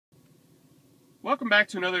Welcome back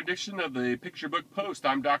to another edition of the Picture Book Post.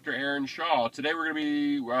 I'm Dr. Aaron Shaw. Today we're going to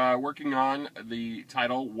be working on the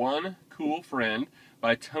title One Cool Friend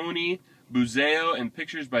by Tony Buzzeo and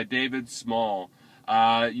pictures by David Small.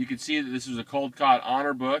 You can see that this is a Caldecott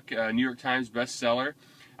honor book, New York Times bestseller.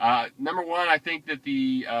 Number one, I think that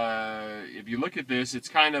if you look at this, it's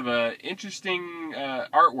kind of an interesting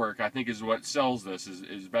artwork, I think is what sells this,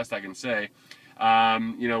 is best I can say.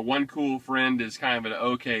 One Cool Friend is kind of an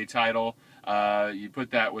okay title. You put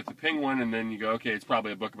that with the penguin, and then you go, okay, it's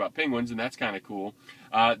probably a book about penguins, and that's kind of cool.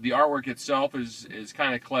 The artwork itself is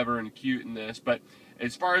kind of clever and cute in this, but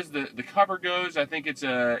as far as the cover goes, I think it's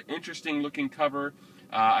a interesting looking cover.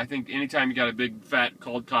 I think anytime you got a big fat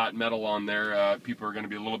Caldecott medal on there, people are going to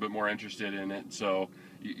be a little bit more interested in it. So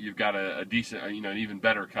you've got a decent, an even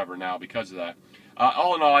better cover now because of that.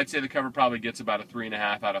 All in all, I'd say the cover probably gets about a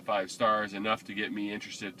 3.5 out of 5 stars, enough to get me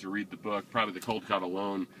interested to read the book. Probably the Caldecott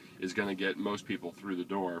alone is going to get most people through the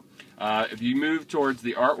door. If you move towards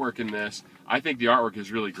the artwork in this, I think the artwork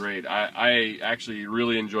is really great. I actually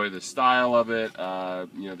really enjoy the style of it.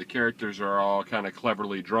 The characters are all kind of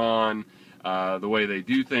cleverly drawn. The way they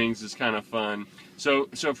do things is kind of fun. So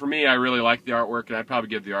for me, I really like the artwork, and I'd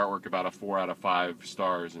probably give the artwork about a 4 out of 5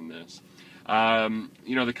 stars in this.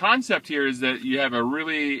 The concept here is that you have a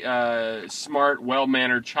really smart,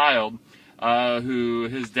 well-mannered child who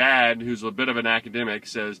his dad, who's a bit of an academic,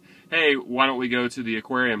 says, hey, why don't we go to the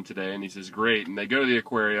aquarium today? And he says, great. And they go to the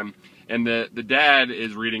aquarium, and the dad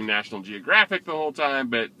is reading National Geographic the whole time,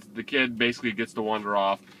 but the kid basically gets to wander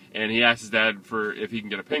off, and he asks his dad for if he can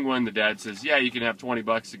get a penguin. The dad says, yeah, you can have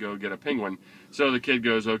 $20 to go get a penguin. So the kid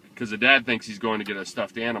goes, because the dad thinks he's going to get a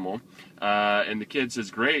stuffed animal, and the kid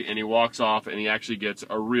says, great, and he walks off, and he actually gets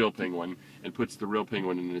a real penguin and puts the real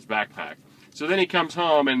penguin in his backpack. So then he comes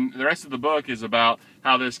home, and the rest of the book is about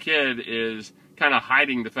how this kid is kind of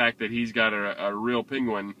hiding the fact that he's got a real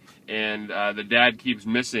penguin, and the dad keeps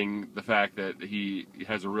missing the fact that he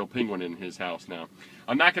has a real penguin in his house now.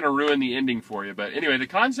 I'm not going to ruin the ending for you, but anyway, the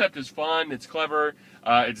concept is fun, it's clever,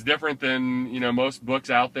 it's different than most books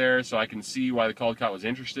out there, so I can see why the Caldecott was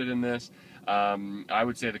interested in this. I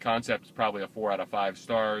would say the concept is probably a 4 out of 5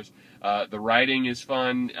 stars. The writing is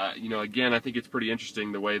fun. Again, I think it's pretty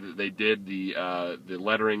interesting the way that they did the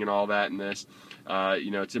lettering and all that in this.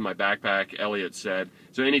 It's in my backpack, Elliot said.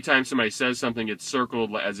 So anytime somebody says something, it's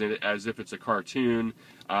circled as if it's a cartoon,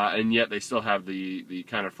 and yet they still have the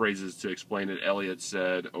kind of phrases to explain it. Elliot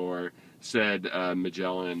said, or said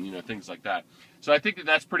Magellan, things like that. So I think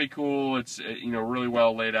that's pretty cool. It's really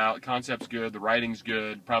well laid out. The concept's good. The writing's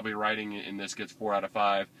good. Probably writing in this gets 4 out of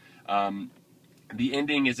 5. The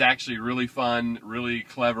ending is actually really fun, really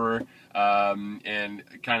clever, and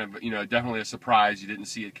kind of definitely a surprise. You didn't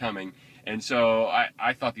see it coming. And so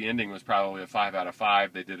I thought the ending was probably a 5 out of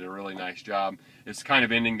 5. They did a really nice job. It's the kind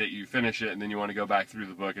of ending that you finish it and then you want to go back through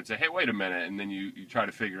the book and say, hey, wait a minute, and then you try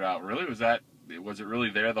to figure out, really, was it really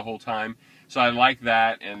there the whole time? So I like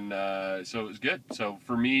that, and so it was good. So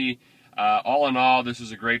for me, all in all, this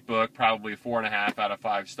is a great book, probably 4.5 out of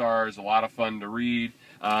 5 stars, a lot of fun to read.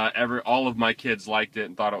 All of my kids liked it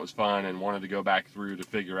and thought it was fun and wanted to go back through to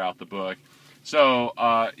figure out the book. So,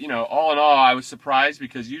 all in all, I was surprised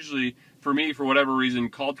because usually, for me, for whatever reason,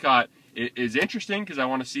 Caldecott is interesting because I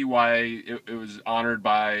want to see why it was honored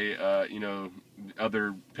by,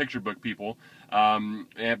 other picture book people.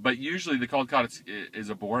 But usually the Caldecott is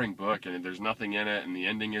a boring book, and there's nothing in it, and the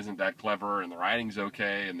ending isn't that clever, and the writing's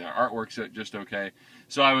okay, and the artwork's just okay.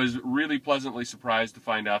 So I was really pleasantly surprised to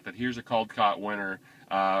find out that here's a Caldecott winner,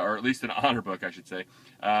 or at least an honor book, I should say,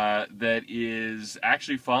 that is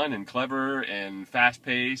actually fun and clever and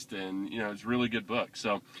fast-paced, and it's a really good book.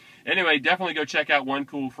 So anyway, definitely go check out One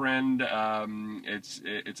Cool Friend.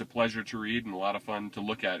 It's a pleasure to read and a lot of fun to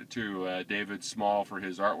look at it too. David Small, for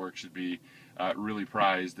his artwork, should be really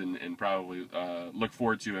prized and probably look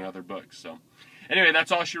forward to in other books. So anyway,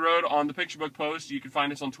 that's all she wrote on the Picture Book Post. You can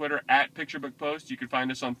find us on Twitter at Picture Book Post. You can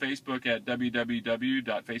find us on Facebook at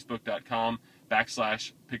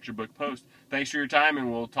www.facebook.com/Picture Book Post. Thanks for your time,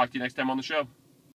 and we'll talk to you next time on the show.